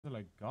are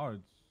like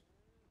guards.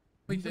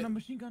 Wait, He's in a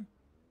machine gun.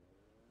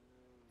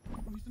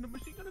 He's in a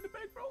machine gun in the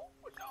back, bro.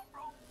 Watch out,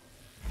 bro.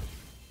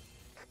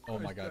 Oh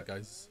my god,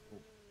 guys.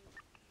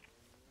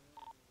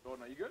 Oh,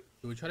 now you good?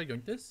 Do we try to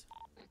yoink this?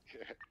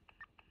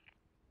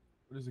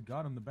 There's a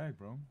guard on the back,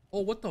 bro.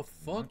 Oh, what the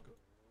fuck?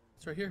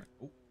 It's right here.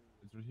 Oh,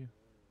 it's right here.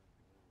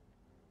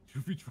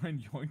 Should we try and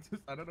yoink this?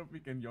 I don't know if we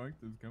can yoink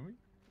this, can we?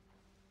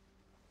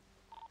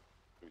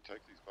 Can we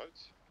take these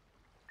boats?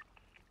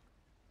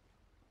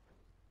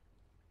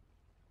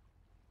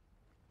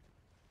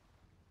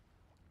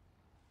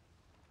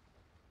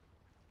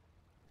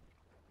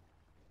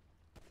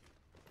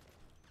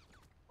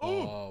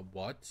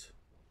 What?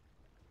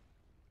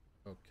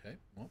 Okay,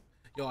 well.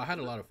 Yo, I had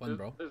a lot of fun,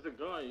 bro. There's a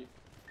guy.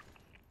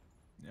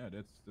 Yeah,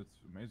 that's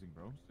amazing,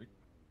 bro. Sick.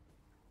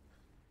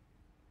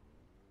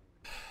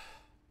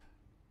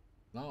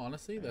 No,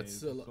 honestly, Hey, that's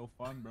this is so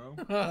fun, bro.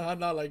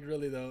 not like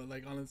really though.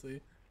 Like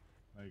honestly.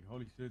 Like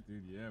holy shit,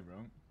 dude. Yeah,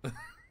 bro.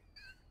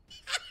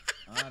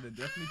 They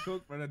definitely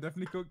cooked, bro. They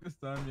definitely cooked this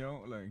time,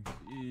 yo. Like,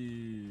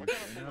 Why can't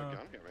I put my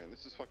gun here, man?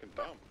 This is fucking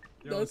dumb.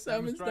 Yo, No,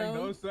 Salmon's trying.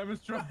 down. No,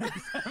 Salmon's trying.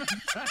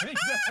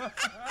 Salmon's trying.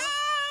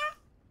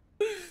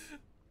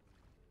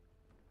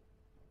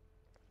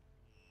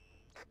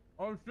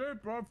 Oh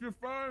shit, bro, you're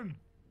fine.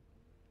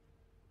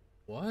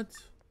 What?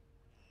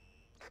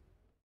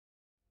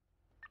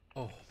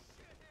 Oh.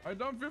 I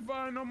don't feel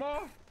fine no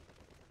more.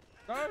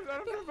 Guys, I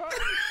don't feel fine.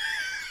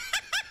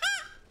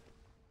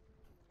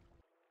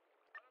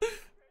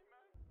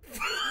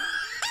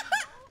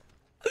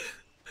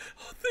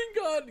 Oh, thank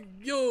God.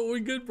 Yo, we're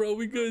good, bro.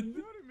 We good.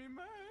 Me,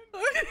 man.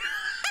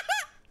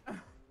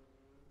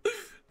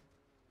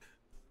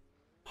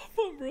 Have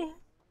fun, bro.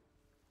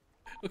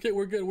 Okay,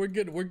 we're good. We're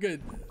good. We're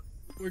good.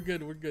 We're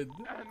good. We're good.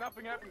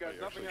 Nothing happened, guys.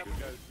 Nothing happened,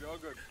 guys. We're all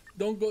good.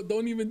 Don't go.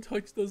 Don't even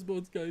touch those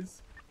boats,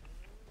 guys.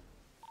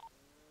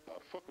 What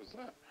the fuck was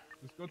that?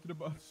 Just go to the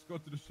bus. Just go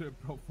to the ship,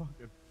 bro. Fuck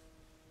it.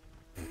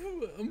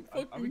 I'm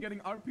fucking. Are we getting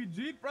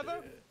RPG'd,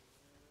 brother?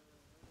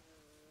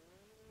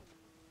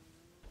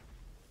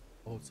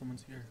 Oh,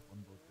 someone's here.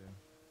 One boat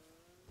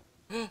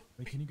there.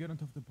 Wait, can you get on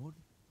top of the boat?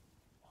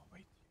 Oh,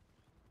 wait.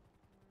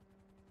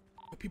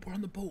 Oh, people are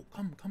on the boat.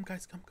 Come,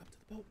 guys. Come to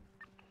the boat.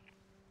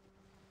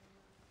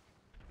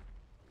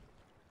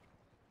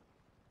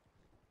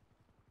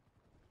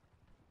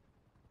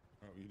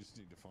 Oh, you just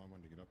need to find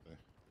one to get up there.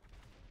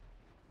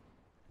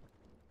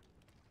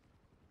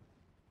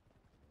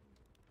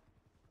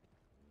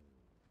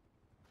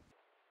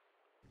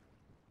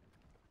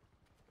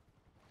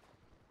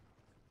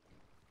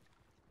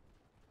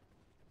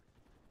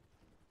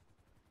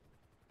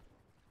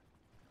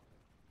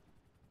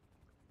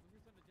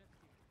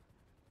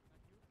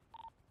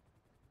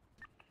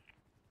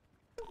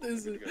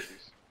 This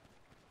is...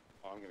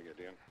 Oh, I'm gonna get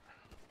down.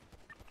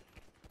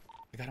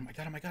 I got him.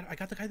 I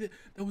got the guy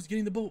that was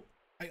getting the boat.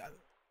 I got...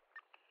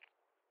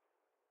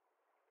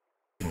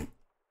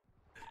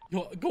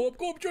 Yo, go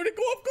up, Jordan.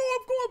 Go up.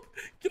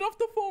 Get off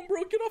the phone,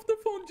 bro. Get off the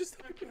phone. Just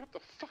Get up the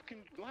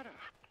fucking ladder.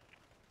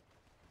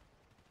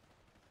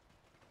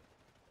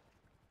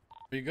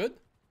 Are you good?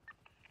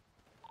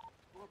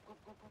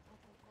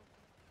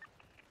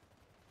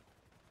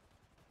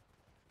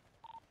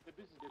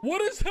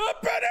 What is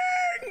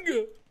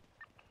happening?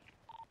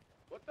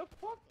 What the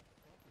fuck?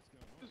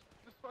 This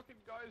fucking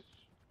guy's,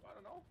 I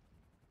don't know.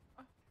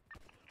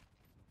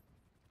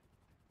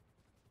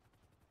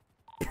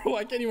 Bro,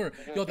 I can't even.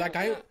 Yo, that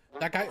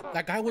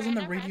guy was on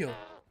the radio.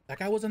 That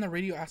guy was on the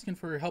radio asking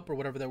for help or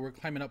whatever that we're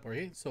climbing up,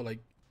 right? So like,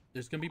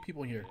 there's gonna be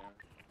people here.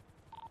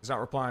 He's not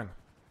replying.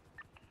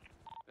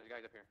 There's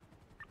guys up here.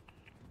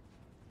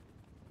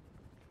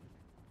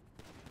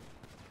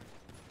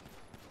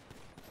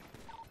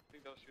 I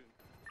think they'll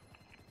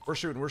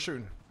shoot. We're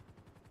shooting.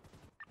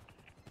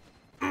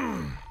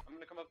 I'm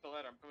gonna come up the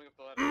ladder. I'm coming up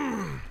the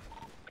ladder.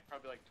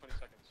 Probably like 20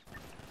 seconds.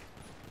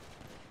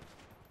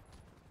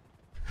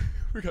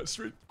 We got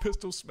straight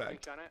pistol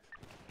smacked. On it.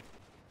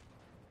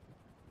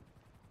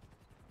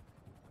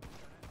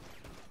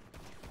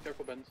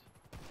 Careful, Benz.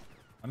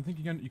 I don't think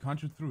you can't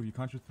shoot through. You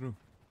can't shoot through.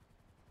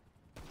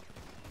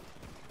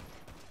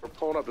 We're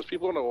pulling up. There's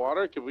people in the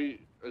water. Can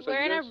we?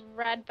 We're in a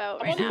red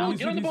boat. Right now.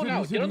 Get on the boat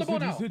now. Get on the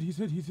boat now. He's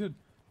hit.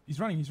 He's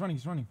running.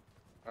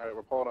 All right,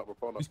 we're pulling up.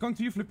 He's going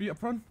to you, Flippy, up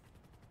front.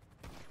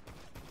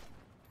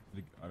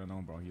 I don't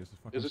know, bro. He has a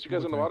fucking. Is this you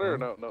guys in the water or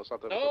no? No, it's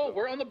not that. No,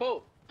 we're on the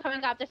boat.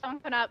 Coming up. There's someone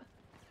coming up.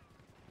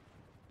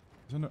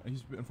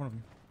 He's in front of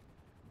me.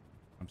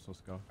 I'm so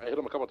scared. I hit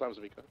him a couple times,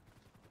 Vika.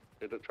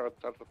 Try to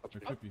touch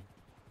me. Flippy.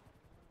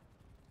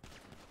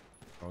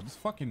 Bro, this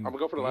fucking. I'm gonna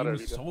go for the ladder.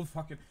 Game is so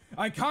fucking.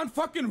 I can't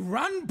fucking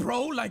run,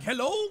 bro. Like,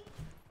 hello.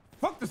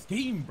 Fuck this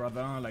game,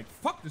 brother. Like,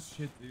 fuck this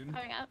shit, dude.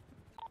 Coming up.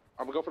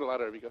 I'm gonna go for the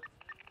ladder, Vika.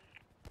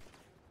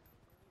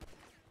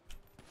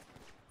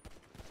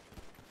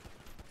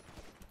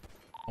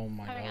 Oh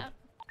my Coming God. up.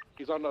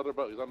 He's on another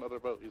boat.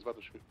 He's about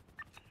to shoot.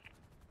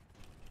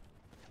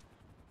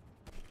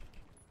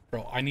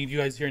 Bro, I need you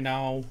guys here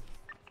now.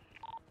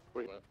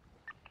 Wait, man.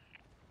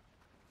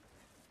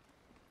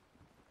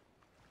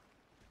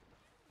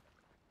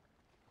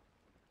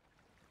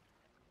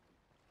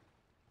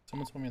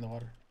 Someone's swimming in the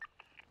water.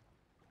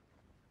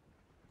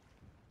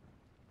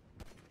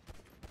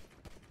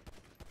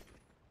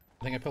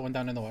 I think I put one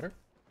down in the water.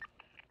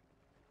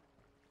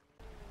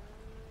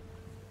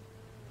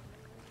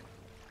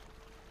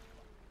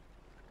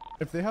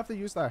 If they have to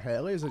use that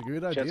heli, is it a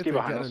good idea ski to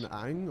behind get us. an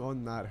ang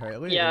on that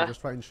heli Yeah. and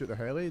just try and shoot the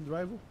heli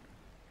rival?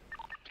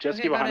 Jet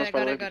ski Okay, got behind it, us, by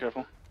the got way. it, Be got it.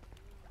 careful.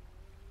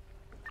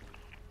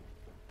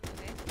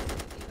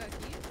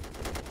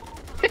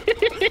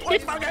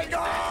 Let's fucking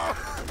go!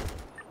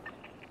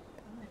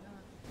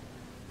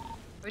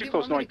 Too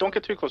close, Nori. Don't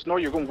get too close. No,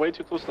 you're going way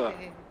too close to that.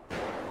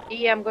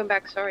 Yeah, I'm going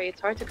back. Sorry,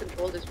 it's hard to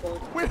control this boat.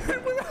 Wait,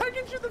 I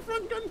can shoot the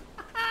front gun!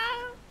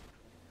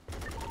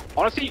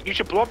 Honestly, you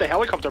should blow up the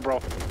helicopter, bro.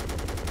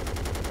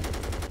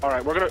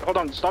 Alright, we're gonna... Hold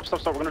on. Stop.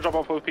 We're gonna drop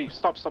off OP.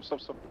 Stop. OP,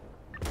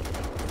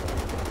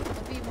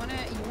 you wanna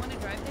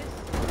drive this?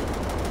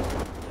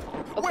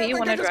 Okay, you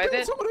wanna drive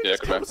it? Yeah,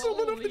 correct.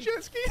 Someone off the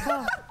jet ski!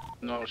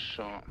 No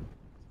shot.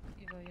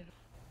 You go.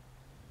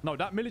 No,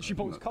 that military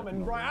boat's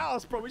coming right at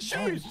us, bro. It's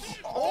huge.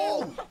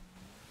 Oh!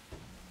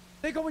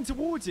 They're going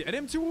towards it. Are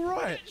them two all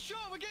right?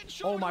 We're getting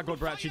shot. Oh my god,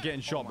 we're actually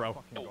getting shot, bro.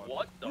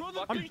 What the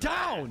fuck? I'm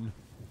down.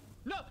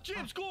 No,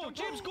 James, go!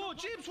 James,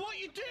 what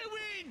you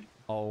doing?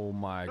 Oh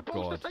my The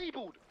boat's god.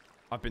 disabled.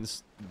 I've been...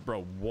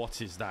 Bro,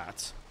 what is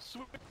that?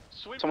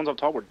 Someone's up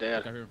top. We're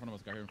dead. Guy here in front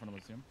of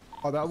us. See him?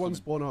 Oh, that one's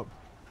blown up.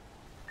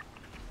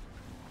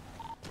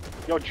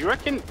 Yo, do you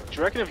reckon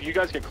if you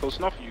guys get close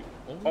enough, you...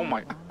 Oh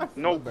my...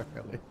 No. The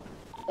heli.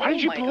 Why did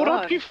Oh you my blow it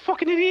up, God. you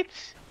fucking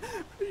idiots?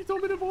 You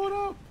told me to blow it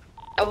up!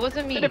 That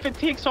wasn't me. And if it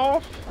takes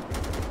off...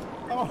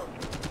 Oh.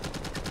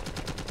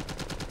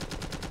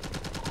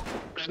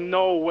 There's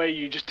no way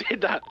you just did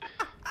that.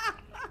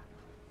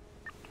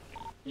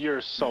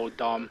 You're so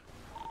dumb.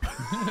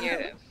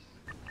 Yeah.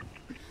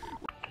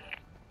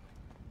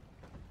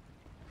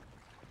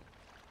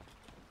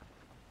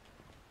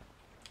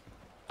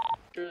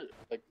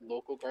 Like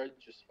local guards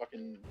just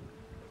fucking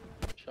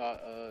shot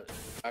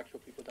actual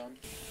people down.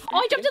 Oh,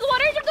 I jumped in the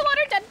water!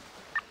 Dead!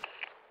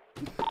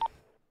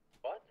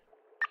 What?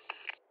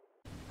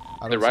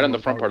 They're right on the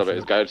front part of it.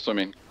 His guy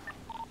swimming.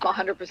 I'm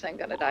 100%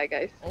 gonna die,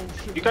 guys. Oh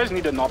shit. You guys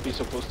need to not be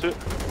so close to it.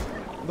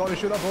 Don't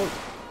shoot that boat.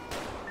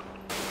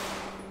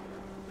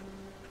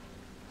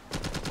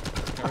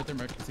 Guy right there,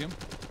 Mark. You see him?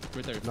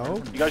 Right there. No. Right in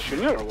front of You guys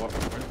shooting it or what? me.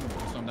 Right in front of me.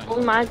 Just saw him down.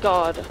 Oh my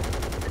god.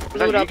 Was Blew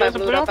that it you up, I guys that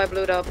blew blew it it up, I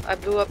blew it up. I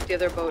blew up the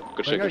other boat.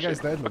 Good That shit, good guy's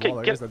shit. dead in the Okay, wall.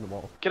 That get, guy's dead in the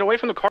wall. get away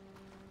from the car.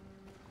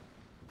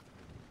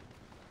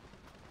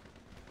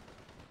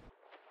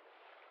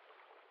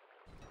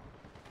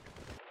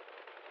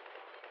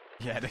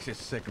 Yeah, this is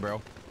sick,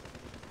 bro.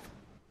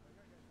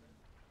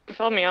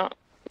 Fill me out.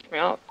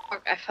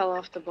 Fuck, I fell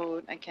off the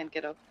boat. I can't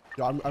get up.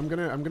 Yeah, I'm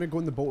gonna go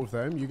in the boat with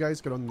them. You guys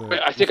get on the. Wait,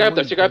 I see a guy up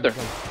there,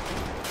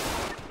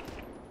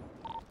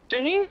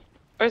 Did he?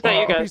 Or is that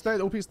you OP's guys?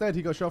 dead. OP's dead.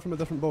 He got shot from a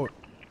different boat.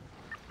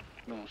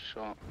 No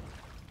shot.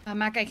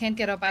 Mac, I can't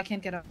get up.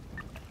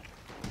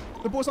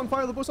 The boat's on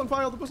fire. The boat's on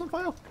fire. The boat's on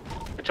fire.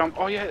 I jump.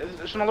 Oh yeah,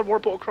 there's another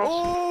warboat across.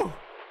 Oh!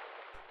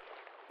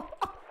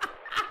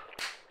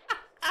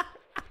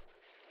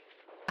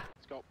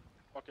 Let's go.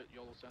 Fuck it,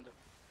 YOLO, send it.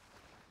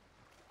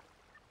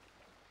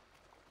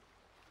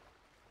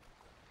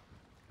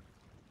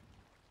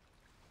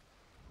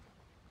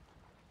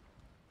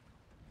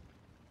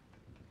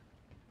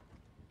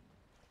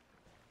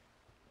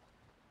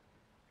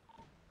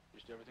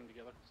 Just do everything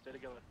together. Stay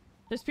together.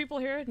 There's people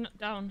here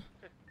down.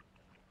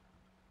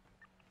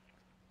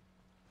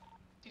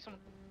 See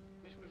someone.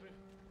 Move.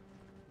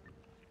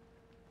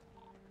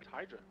 It's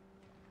Hydra.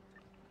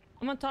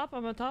 I'm on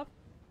top.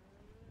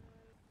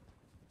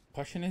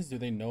 Question is, do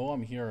they know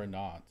I'm here or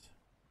not?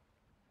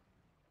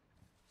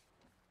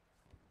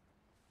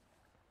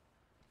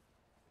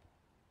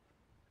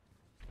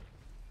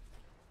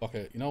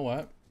 Okay, you know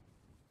what?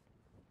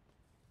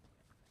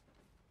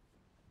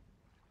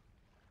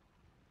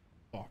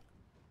 Fuck.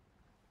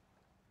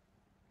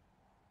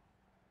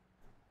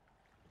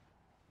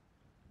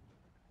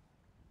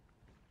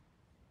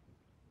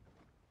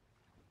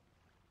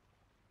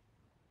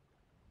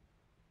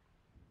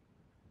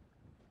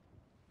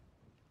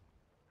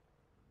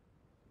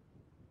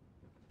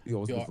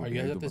 Yo, Are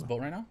you guys at this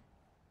boat right now?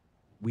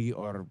 We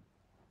are,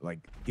 like,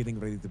 getting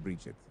ready to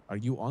breach it. Are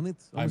you on it?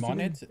 I'm on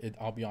it.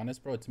 I'll be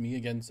honest, bro. It's me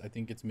against, I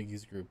think it's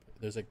Miggy's group.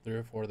 There's like 3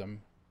 or 4 of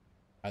them,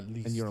 at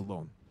least. And you're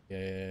alone.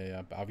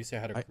 Yeah. But obviously,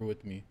 I had a crew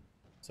with me,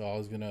 so I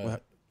was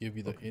gonna give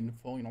you the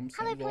info. You know what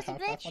I'm saying? Go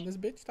half on this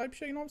bitch type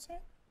shit. You know what I'm saying?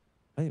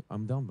 Hey,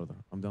 I'm down, brother.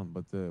 I'm down.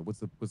 But what's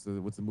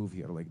the move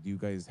here? Like, do you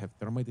guys have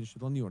thermite and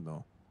shit on you or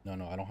no?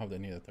 No, I don't have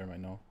any of the thermite.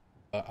 No.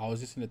 I was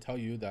just gonna tell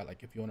you that,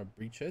 like, if you want to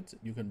breach it,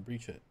 you can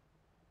breach it.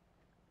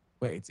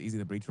 Wait, it's easy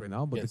to breach right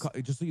now, but Yes.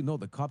 just so you know,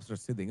 the cops are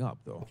sitting up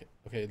though.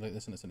 Okay.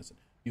 Listen.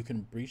 You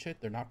can breach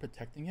it. They're not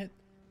protecting it.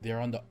 They're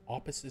on the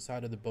opposite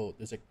side of the boat.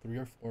 There's like 3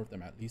 or 4 of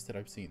them at least that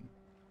I've seen.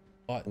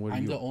 But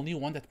I'm the only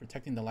one that's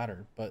protecting the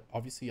ladder. But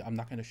obviously, I'm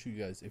not gonna shoot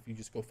you guys. If you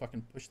just go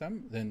fucking push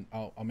them, then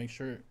I'll make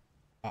sure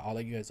I'll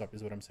let you guys up.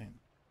 Is what I'm saying.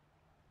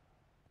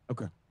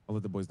 Okay, I'll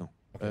let the boys know.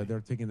 Okay. They're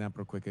taking that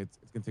real quick. It's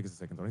gonna take us a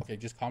second, alright? Okay,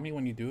 just call me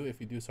when you do, if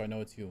you do, so I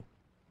know it's you.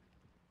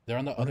 They're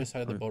on the other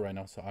side of the boat right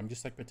now, so I'm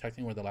just like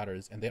protecting where the ladder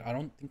is, and I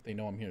don't think they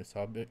know I'm here.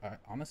 So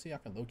honestly, I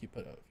can low-key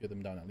put a few of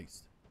them down at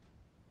least.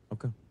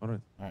 Okay, alright.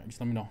 Alright,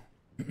 just let me know.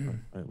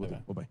 Alright, we'll do.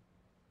 Bye-bye.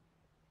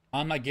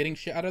 I'm not getting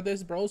shit out of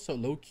this, bro. So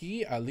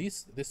low-key, at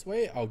least this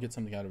way, I'll get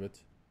something out of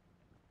it.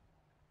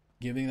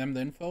 Giving them the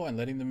info and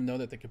letting them know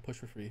that they can push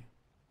for free.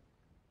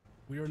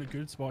 We are in a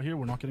good spot here.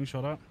 We're not getting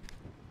shot at.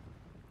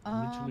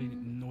 Literally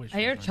no issues. I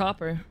hear right now.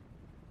 chopper.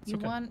 You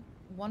okay. want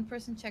one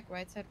person check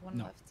right side, one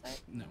No. left side?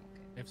 No.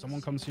 If someone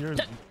comes here...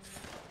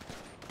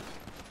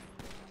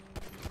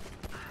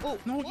 Oh,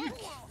 no, what? you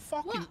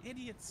fucking What?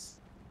 idiots.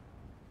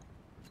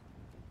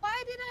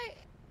 Why did I...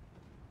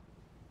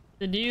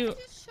 Did you... I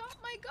just shot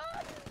my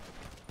gun.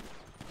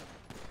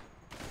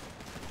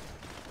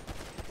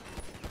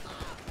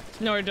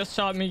 No, I just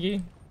shot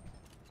Miggy.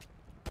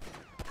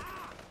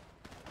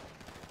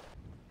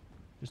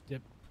 Just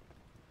dip.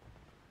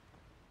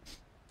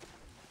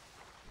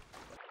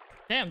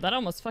 Damn, that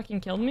almost fucking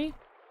killed me.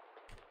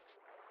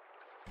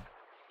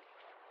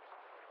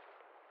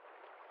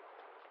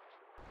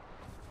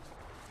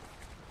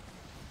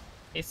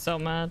 He's so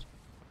mad.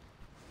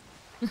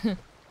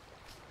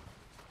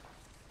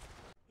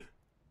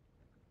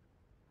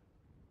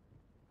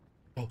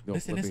 Oh, Yo,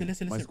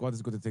 listen. My squad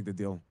is going to take the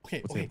deal. Okay,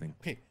 What's okay, happening?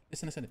 okay.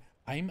 Listen.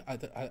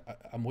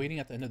 I'm waiting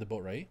at the end of the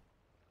boat, right?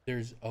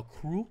 There's a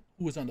crew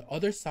who is on the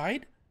other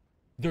side.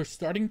 They're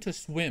starting to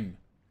swim.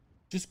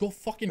 Just go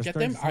fucking They're get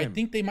them. starting to I swim.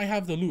 think they might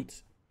have the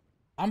loot.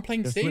 I'm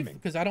playing They're safe swimming.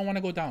 because I don't want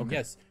to go down. Okay.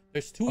 Yes,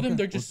 there's two of them.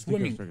 They're we'll just take care of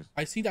swimming. Cypress.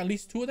 I see at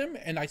least two of them,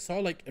 and I saw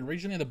like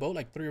originally in the boat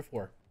like 3 or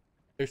 4.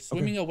 They're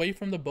swimming away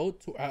from the boat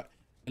to.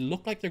 It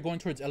looked like they're going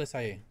towards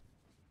LSIA.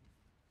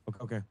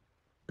 Okay.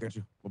 I got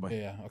you. Bye-bye.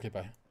 Yeah. Okay.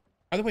 Bye.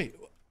 By the way,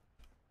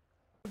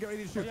 Get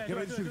ready to shoot. Get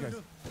ready to shoot, guys.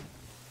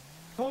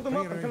 Hold them Right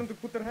up here, and tell them to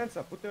put their hands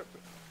up. Put their...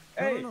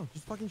 No, Hey! no,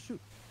 just fucking shoot.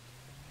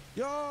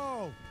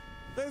 Yo!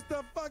 There's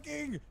the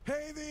fucking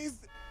Hades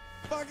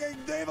fucking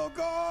Devil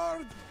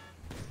Guard!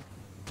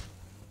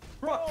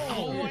 Bro!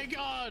 Oh my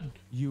god!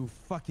 You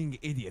fucking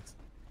idiot.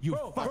 You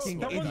fucking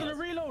that idiot. wasn't a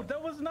reload.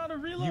 That was not a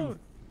You reload.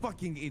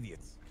 fucking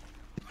idiots.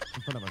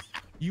 In front of us.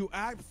 You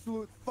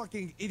absolute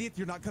fucking idiot.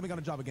 You're not coming on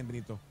a job again,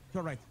 Benito. To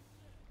your right.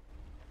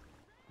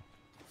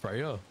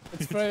 Freya.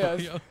 It's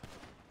Freya's.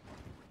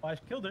 I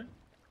killed her.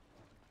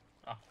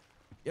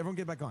 Everyone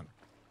get back on.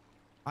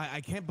 I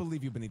can't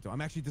believe you, Benito.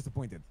 I'm actually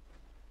disappointed.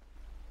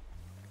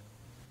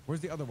 Where's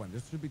the other one?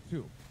 There should be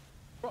 2.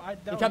 Bro,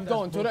 He kept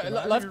going. To the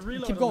left.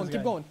 Keep going.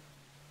 Keep going.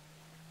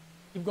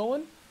 Keep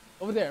going.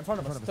 Over there, in front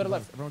of us. To the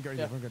left. Everyone get ready.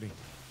 Yeah. Everyone get ready.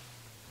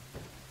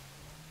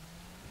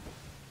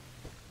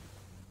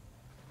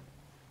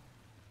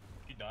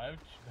 She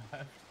dived.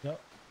 Yep.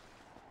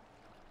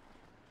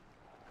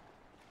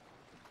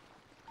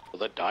 Well,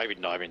 they're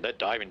diving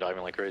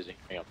like crazy.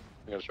 Hang on,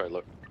 I'm gonna try to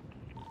look.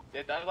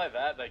 Yeah, dive like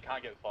that, they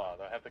can't get far.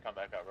 They'll have to come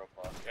back out real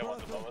far. Yeah,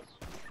 one's above us.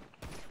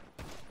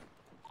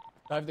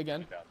 Dived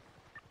again.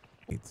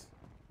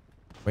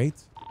 Wait.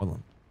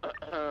 Hold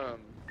on.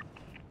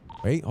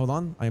 Wait, hold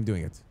on. I am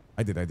doing it.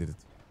 I did it.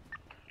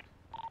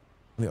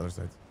 On the other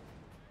side.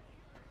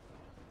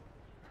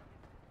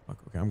 Fuck,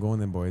 okay, I'm going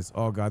in, boys.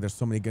 Oh god, there's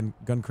so many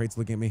gun crates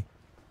looking at me.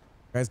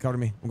 Guys, cover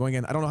me. I'm going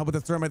in. I don't know how about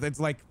this thermite. It's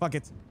like, fuck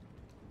it.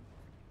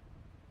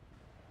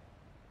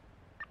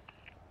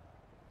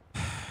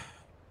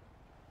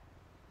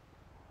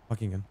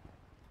 Fucking in.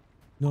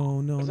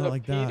 No, There's not a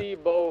like that.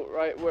 PD boat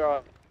right where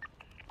I...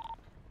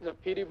 There's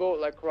a PD boat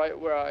like right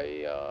where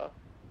I...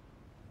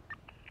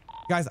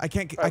 Guys, I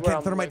can't Right where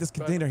I'm, thermite like, this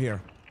container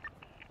here.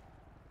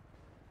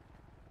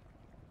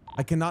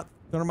 I cannot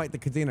thermite the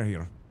container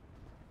here.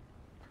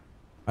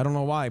 I don't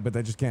know why, but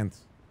I just can't.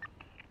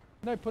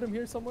 Can I put him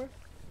here somewhere?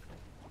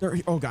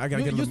 Oh god, I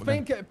gotta get Use him.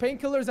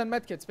 painkillers and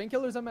medkits.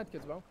 Painkillers and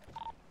medkits, bro.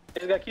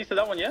 You got keys to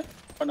that one yet?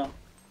 Or no?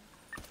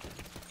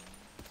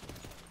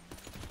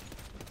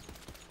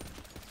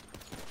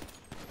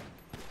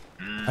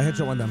 I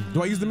headshot one of them.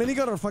 Do I use the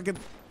minigun or fucking?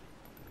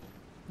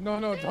 No,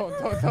 don't.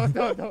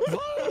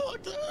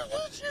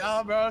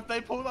 Nah, bro, if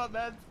they pull up,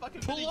 man,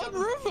 fucking pull up,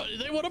 bro.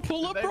 They want to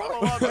pull up, bro.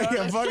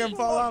 Yeah, fucking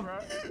fall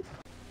up.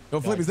 Yo,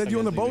 Flip, is that you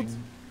on the boat?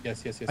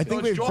 Yes. I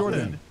think we have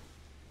Jordan.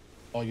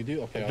 Oh, you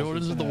do? Okay.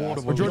 Jordan's in the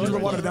water. Jordan's in the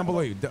water down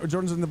below you.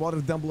 Jordan's in the water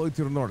down below you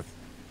to the north.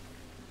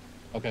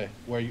 Okay,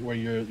 where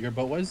your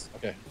boat was?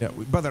 Okay. Yeah,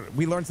 brother,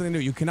 we learned something new.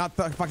 You cannot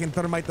fucking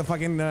thermite the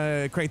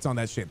fucking crates on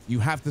that shit. You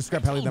have to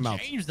scrap heli them out.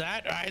 James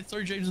that. All right,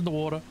 throw James in the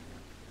water.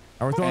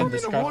 Are we throwing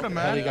in the water,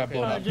 man? Heli got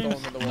blown up.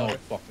 James. No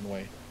fucking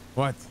way.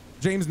 What?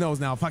 James knows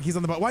now. Fuck, he's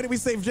on the boat. Why did we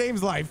save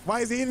James' life? Why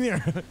is he in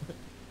here?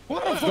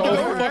 What the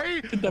fuck?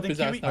 Picked up his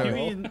ass now, Kiwi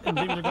bro. and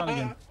James are gone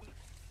again.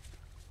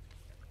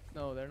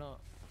 No, they're not.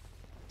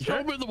 Throw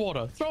him in the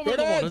water. Throw him in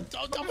the water.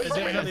 Don't They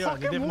definitely are.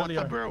 They definitely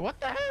are. bro. What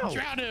the hell?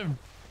 Drown him.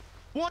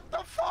 What the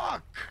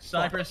fuck?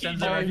 Cypress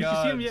sends You our can see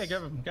him, guns. yeah,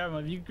 grab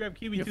him. You grab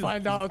Kiwi You too.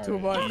 find out too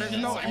much. There's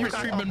no Cypress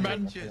treatment,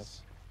 man.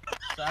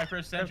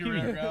 Cypress sends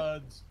your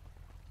guns.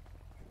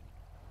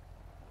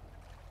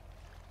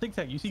 Tic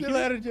Tac, you see See you Q?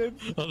 later,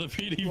 James. Oh, the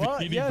PD.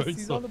 What? PD Yes, bird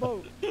he's saw on the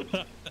boat.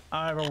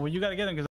 Alright, bro. Well, you gotta get him because